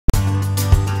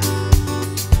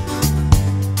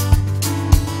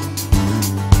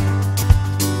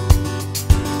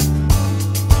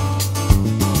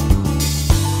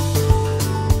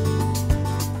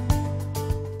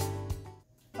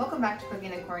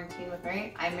Quarantine with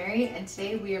Mary. I'm Mary, and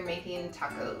today we are making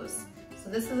tacos. So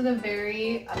this is a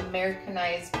very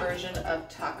Americanized version of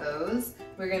tacos.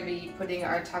 We're going to be putting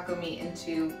our taco meat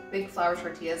into big flour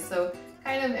tortillas, so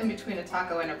kind of in between a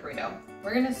taco and a burrito.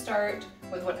 We're going to start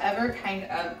with whatever kind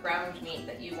of ground meat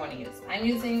that you want to use. I'm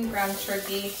using ground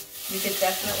turkey. You could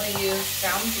definitely use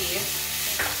ground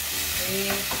beef.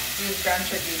 We use ground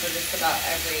turkey for just about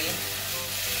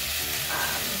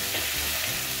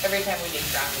every time we make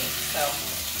ground meat. So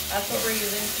that's what we're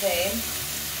using today.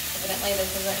 Evidently this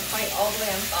isn't quite all the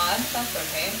way unthawed. That's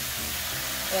okay.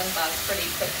 The unthawed's pretty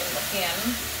quick in the pan.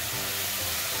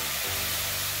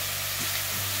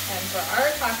 And for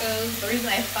our tacos, the reason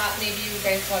I thought maybe you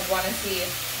guys would want to see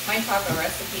my taco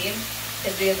recipe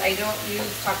is because I don't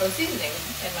use taco seasoning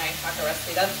in my taco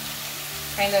recipe. That's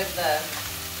kind of the,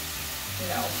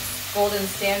 golden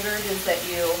standard is that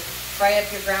you fry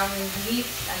up your ground meat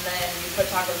and then you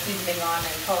put taco seasoning on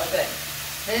and call it good.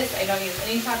 This, I don't use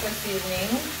any taco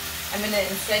seasoning. I'm going to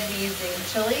instead be using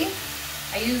chili.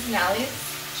 I use Nally's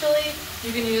chili.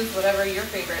 You can use whatever your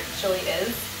favorite chili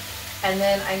is. And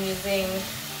then I'm using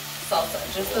salsa,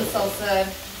 just the salsa,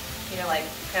 kind of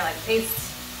like paste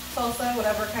salsa,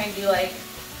 whatever kind you like.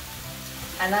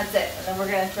 And that's it. And then we're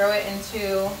going to throw it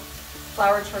into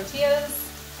flour tortillas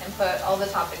and put all the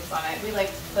toppings on it. We like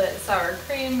to put sour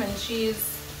cream and cheese,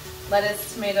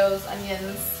 lettuce, tomatoes,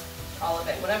 onions, all of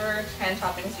it, whatever kind of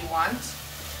toppings you want.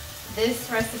 This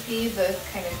recipe, the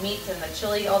kind of meat and the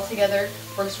chili all together,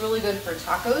 works really good for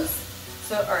tacos,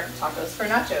 for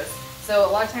nachos. So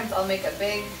a lot of times I'll make a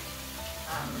big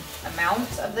amount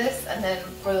of this, and then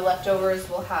for the leftovers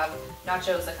we'll have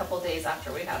nachos a couple days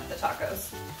after we have the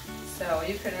tacos. So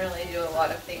you can really do a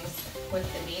lot of things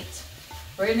with the meat.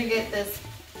 We're gonna get this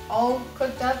all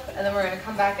cooked up, and then we're gonna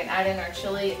come back and add in our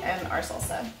chili and our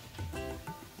salsa.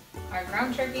 Our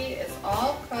ground turkey is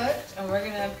all cooked, and we're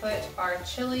gonna put our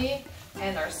chili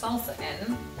and our salsa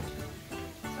in.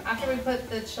 So after we put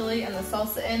the chili and the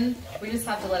salsa in, we just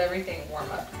have to let everything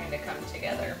warm up, kind of come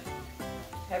together.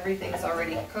 Everything's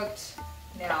already cooked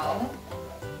now.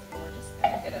 We're just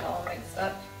gonna get it all mixed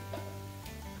up.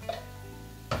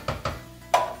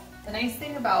 The nice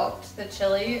thing about the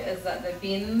chili is that the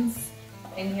beans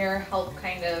in here help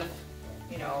kind of,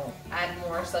 add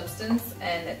more substance,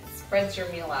 and it spreads your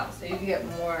meal out, so you can get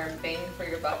more bang for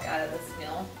your buck out of this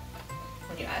meal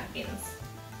when you add beans.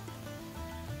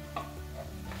 Okay.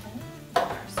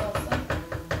 Our salsa.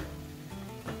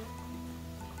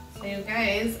 So you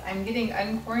guys, I'm getting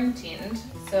unquarantined,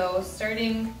 so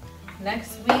starting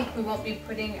next week we won't be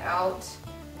putting out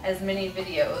as many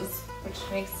videos, which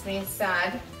makes me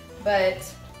sad, but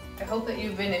I hope that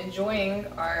you've been enjoying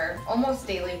our almost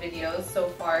daily videos so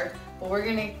far. But we're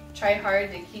gonna try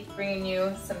hard to keep bringing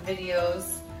you some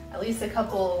videos, at least a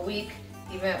couple a week,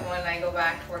 even when I go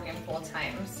back working full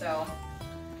time. So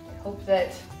I hope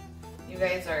that you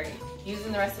guys are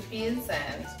using the recipes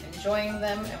and enjoying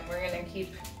them, and we're gonna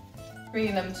keep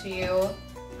bringing them to you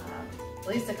at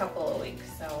least a couple a week.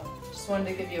 So just wanted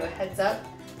to give you a heads up.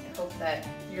 I hope that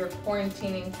your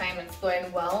quarantining time is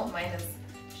going well. Mine is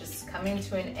just coming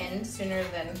to an end sooner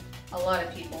than a lot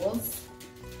of people's.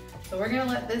 So we're gonna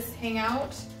let this hang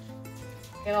out,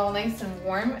 get all nice and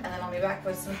warm, and then I'll be back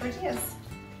with some tortillas.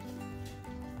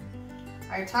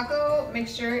 Our taco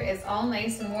mixture is all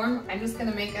nice and warm. I'm just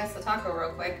gonna make us a taco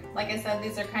real quick. Like I said,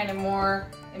 these are kind of more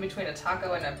in between a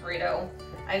taco and a burrito.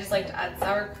 I just like to add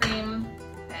sour cream,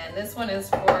 and this one is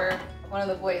for one of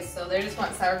the boys, so they just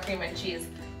want sour cream and cheese.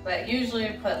 But usually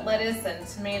I put lettuce and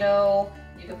tomato.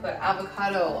 You can put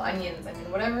avocado, onions,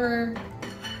 whatever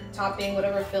topping,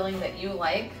 whatever filling that you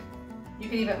like. You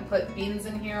can even put beans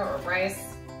in here or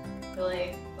rice.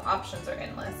 Really, the options are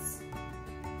endless.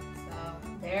 So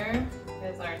there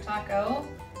is our taco,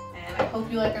 and I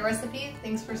hope you like our recipe.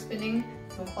 Thanks for spending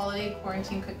some quality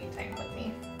quarantine cooking time with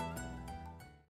me.